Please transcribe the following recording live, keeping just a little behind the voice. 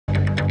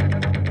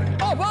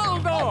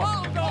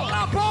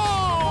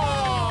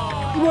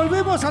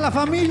Volvemos a las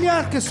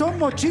familias que son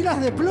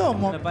mochilas de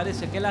plomo. Me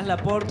parece que las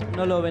Laport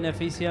no lo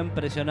benefician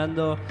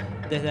presionando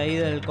desde ahí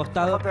del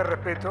costado. Falta de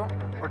respeto,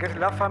 porque es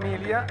la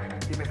familia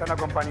y me están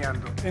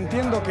acompañando.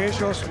 Entiendo que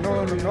ellos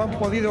no han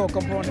podido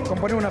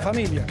componer una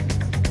familia.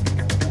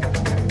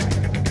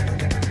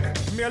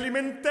 Me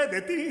alimenté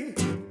de ti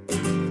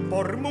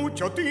por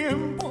mucho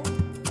tiempo.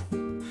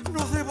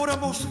 Nos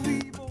devoramos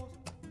vivos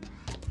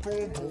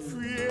como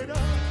fieras.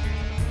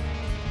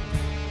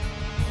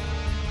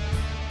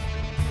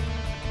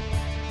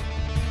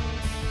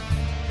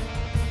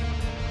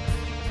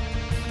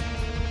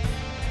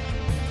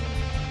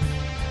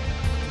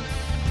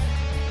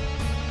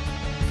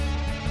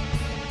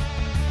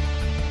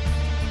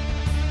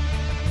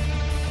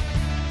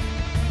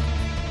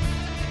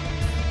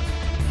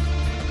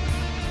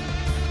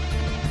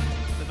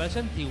 Me parece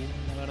antiguo,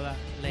 la verdad,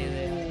 la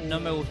idea. No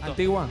me gustó.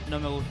 ¿Antigua? No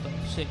me gustó,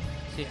 sí.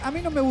 A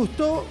mí no me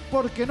gustó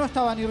porque no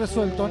estaba ni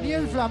resuelto ni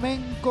el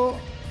flamenco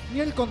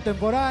ni el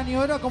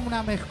contemporáneo. Era como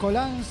una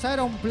mezcolanza,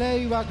 era un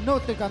playback, no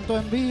te cantó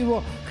en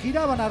vivo,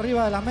 giraban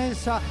arriba de la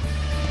mesa.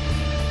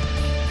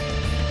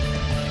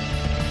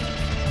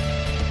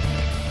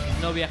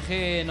 No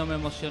viajé, no me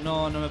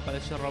emocionó, no me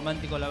pareció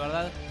romántico, la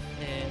verdad.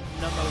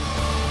 No me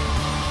gustó.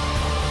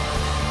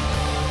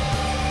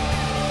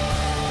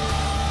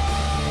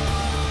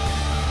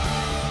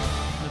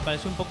 Me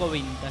pareció un poco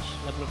vintage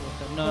la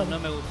propuesta. No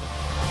me gustó.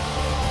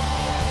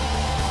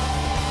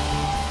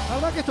 La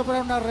verdad que esto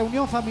para una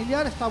reunión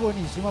familiar está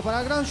buenísimo.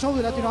 Para el gran show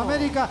de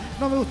Latinoamérica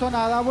no me gustó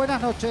nada.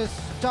 Buenas noches.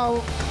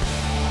 Chao.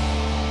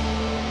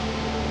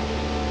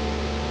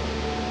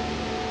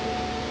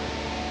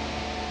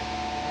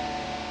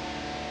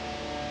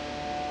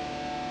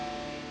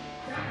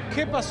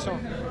 ¿Qué pasó?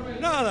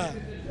 Nada.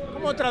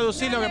 ¿Cómo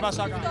traducís lo que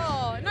pasó acá?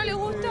 ¿No le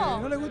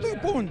gustó? No le gustó y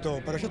punto,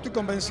 pero yo estoy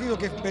convencido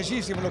que es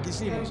bellísimo lo que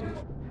hicimos.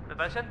 Me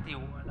pareció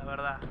antigua, la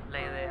verdad, la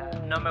idea.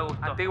 No me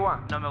gustó.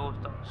 ¿Antigua? No me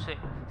gustó, sí.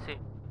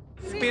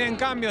 Piden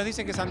cambios,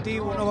 dicen que es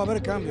antiguo. No va a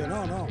haber cambio,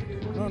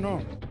 no.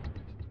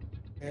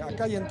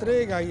 Acá hay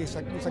entrega y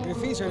un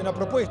sacrificio y una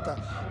propuesta.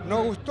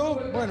 ¿No gustó?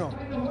 Bueno,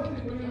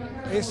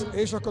 es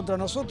ellos contra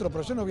nosotros,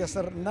 pero yo no voy a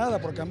hacer nada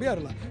por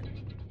cambiarla.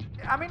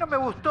 A mí no me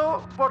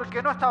gustó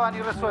porque no estaba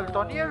ni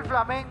resuelto ni el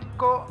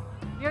flamenco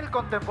ni el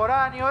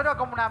contemporáneo. Era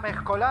como una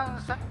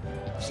mezcolanza.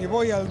 Si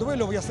voy al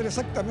duelo voy a hacer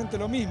exactamente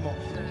lo mismo.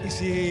 Y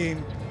si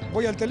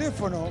voy al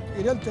teléfono,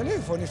 iré al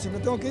teléfono. Y si me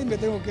tengo que ir, me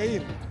tengo que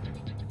ir.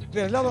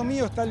 Del lado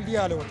mío está el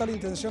diálogo, está la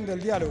intención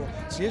del diálogo.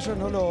 Si ellos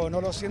no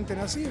lo sienten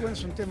así, bueno,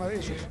 es un tema de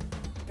ellos.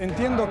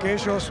 Entiendo que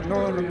ellos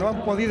no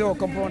han podido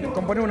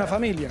componer una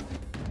familia.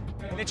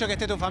 El hecho de que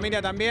esté tu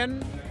familia también,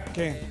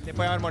 ¿qué? ¿le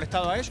puede haber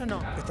molestado a ellos? No.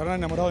 ¿Estarán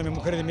enamorados de mi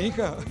mujer y de mi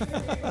hija?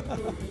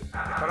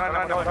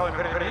 ¿Estarán enamorados de mi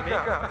mujer y de mi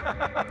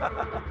hija?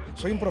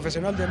 Soy un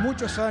profesional de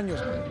muchos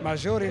años,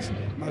 mayor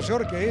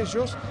que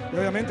ellos, y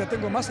obviamente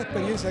tengo más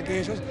experiencia que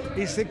ellos,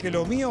 y sé que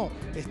lo mío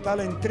está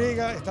la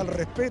entrega, está el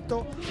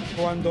respeto.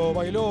 Cuando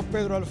bailó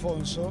Pedro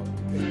Alfonso,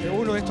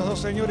 uno de estos dos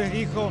señores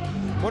dijo: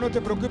 vos no te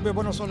preocupes,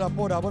 vos no sos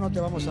Laport, vos no te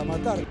vamos a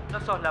matar. No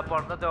sos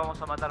Laport, no te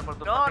vamos a matar por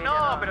tu familia.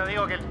 No, pero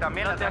digo que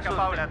también la saca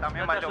Paula,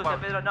 también bailó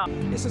Paula. Pedro, no.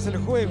 Ese es el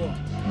juego.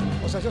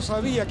 O sea, yo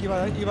sabía que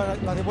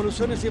las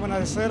devoluciones iban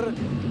a ser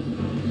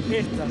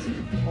estas.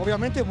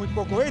 Obviamente es muy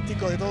poco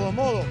ético de todos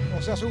modos.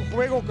 O sea, es un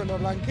juego que lo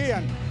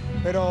blanquean,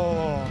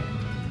 pero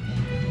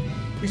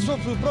pisó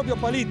su propio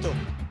palito.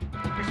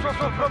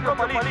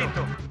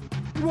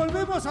 Y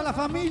volvemos a las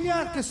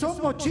familias que son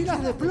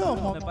mochilas de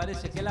plomo. Me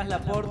parece que las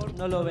Laport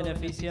no lo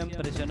benefician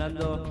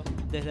presionando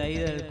desde ahí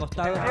del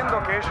costado.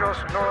 Entiendo que ellos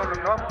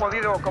no han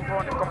podido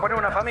componer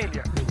una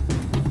familia.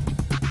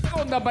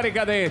 Segunda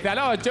pareja de esta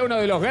noche, uno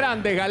de los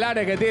grandes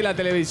galanes que tiene la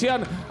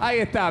televisión. Ahí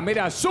está,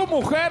 mira, su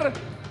mujer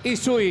y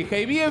su hija.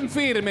 Y bien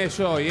firmes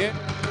hoy, ¿eh?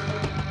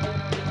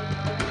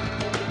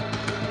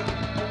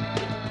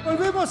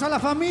 Volvemos a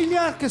las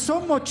familias que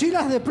son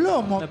mochilas de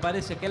plomo. Me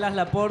parece que las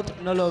Laport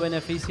no lo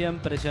benefician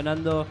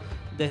presionando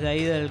desde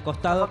ahí del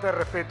costado. Falta de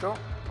respeto,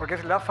 porque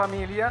es la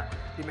familia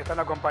y me están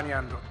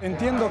acompañando.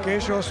 Entiendo que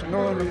ellos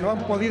no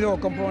han podido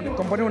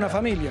componer una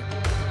familia.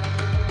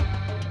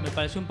 Me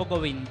pareció un poco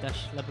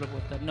vintage la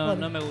propuesta. No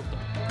me gustó.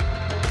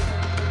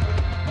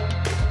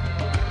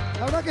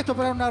 La verdad que esto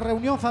para una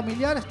reunión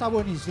familiar está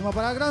buenísimo.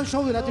 Para el gran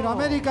show de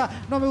Latinoamérica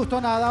no me gustó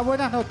nada.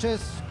 Buenas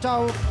noches.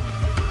 Chao.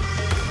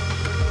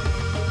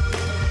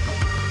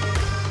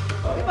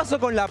 ¿Qué pasó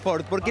con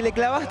Laport? Porque le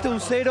clavaste un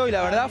 0 y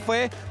la verdad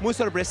fue muy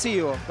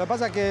sorpresivo. Lo que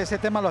pasa es que ese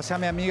tema lo hacía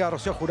mi amiga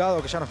Rocío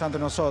Jurado, que ya no está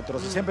entre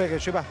nosotros. Siempre que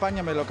yo iba a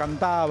España me lo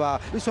cantaba.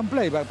 Lo hizo en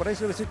playback, por ahí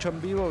si lo hubiese hecho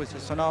en vivo hubiese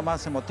sonado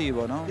más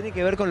emotivo, ¿no? ¿Tiene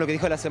que ver con lo que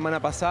dijo la semana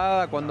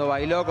pasada cuando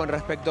bailó con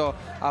respecto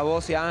a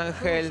vos y a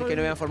Ángel, que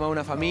no habían formado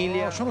una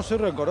familia? No, yo no soy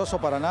rencoroso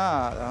para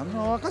nada.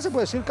 No, acá se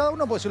puede decir, cada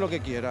uno puede decir lo que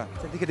quiera.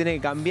 ¿Sentís que tiene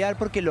que cambiar?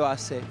 ¿Por qué lo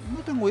hace? No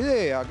tengo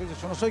idea,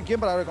 yo no soy quien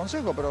para dar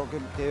consejo, pero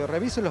que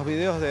revise los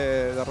videos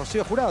de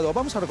Rocío Jurado.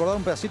 Vamos a recordar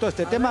un pedacito de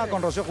este tema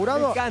con Rocío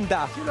Jurado. Me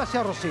encanta. Sí lo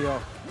hacía Rocío.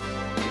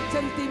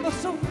 Sentimos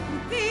un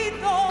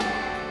poquito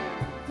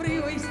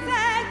frío y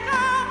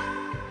seca.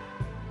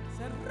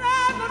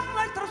 Cerramos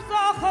nuestros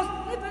ojos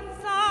y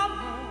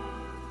pensamos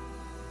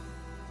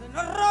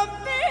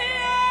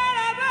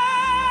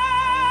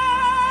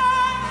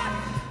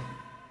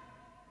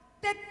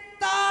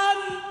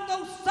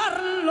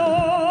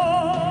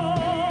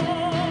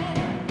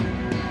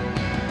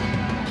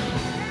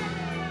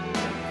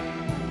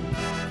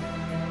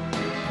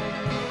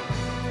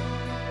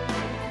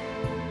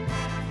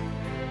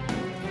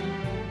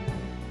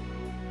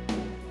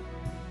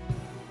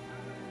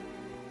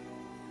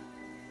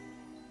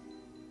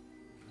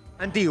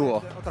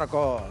Antiguo. Otra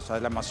cosa,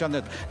 la emoción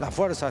de la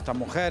fuerza de esta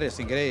mujer es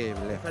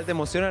increíble. ¿Falta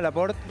emoción a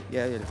Laport? Y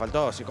ahí le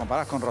faltó, si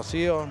comparás con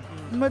Rocío,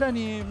 no era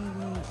ni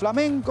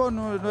flamenco,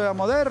 no era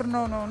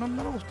moderno, no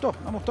me gustó,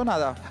 no me gustó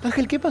nada.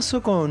 Ángel, ¿qué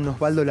pasó con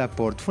Osvaldo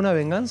Laport? ¿Fue una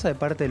venganza de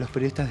parte de los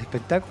periodistas de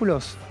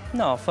espectáculos?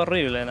 No, fue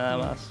horrible nada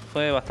más.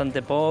 Fue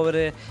bastante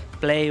pobre,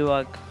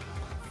 playback.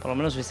 Por lo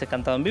menos hubiese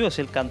cantado en vivo,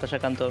 si él ya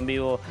cantó en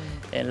vivo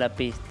en la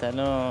pista.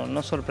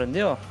 No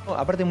sorprendió.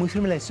 Aparte, muy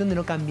firme la decisión de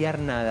no cambiar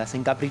nada, se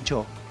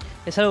encaprichó.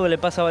 Es algo que le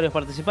pasa a varios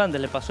participantes.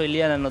 Le pasó a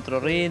Iliana en otro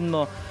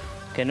ritmo,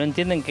 que no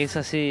entienden que es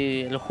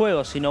así el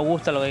juego. Si no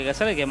gusta lo que hay que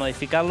hacer, hay que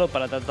modificarlo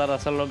para tratar de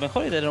hacerlo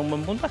mejor y tener un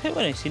buen puntaje.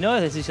 Bueno, y si no,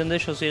 es decisión de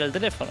ellos ir al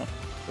teléfono.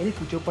 Él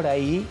escuchó por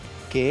ahí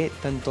que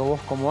tanto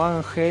vos como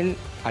Ángel,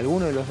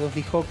 alguno de los dos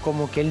dijo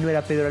como que él no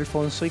era Pedro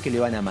Alfonso y que le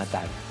iban a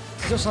matar.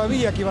 Yo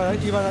sabía que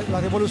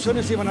las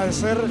devoluciones iban a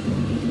ser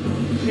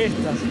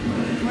estas.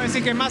 Puedo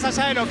decir que más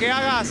allá de lo que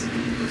hagas,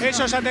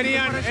 ellos ya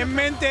tenían en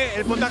mente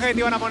el puntaje que te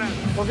iban a poner.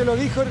 Porque lo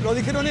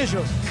dijeron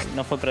ellos.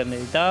 No fue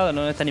premeditado,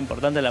 no es tan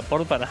importante el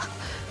Laport para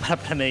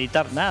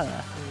premeditar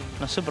nada.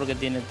 No sé por qué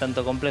tiene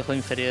tanto complejo de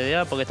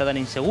inferioridad, porque está tan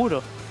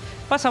inseguro.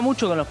 Pasa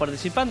mucho con los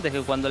participantes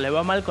que cuando les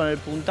va mal con el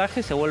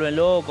puntaje se vuelven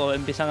locos,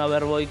 empiezan a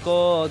ver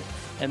boicot,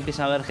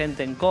 empiezan a ver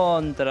gente en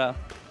contra.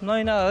 No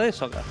hay nada de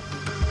eso acá.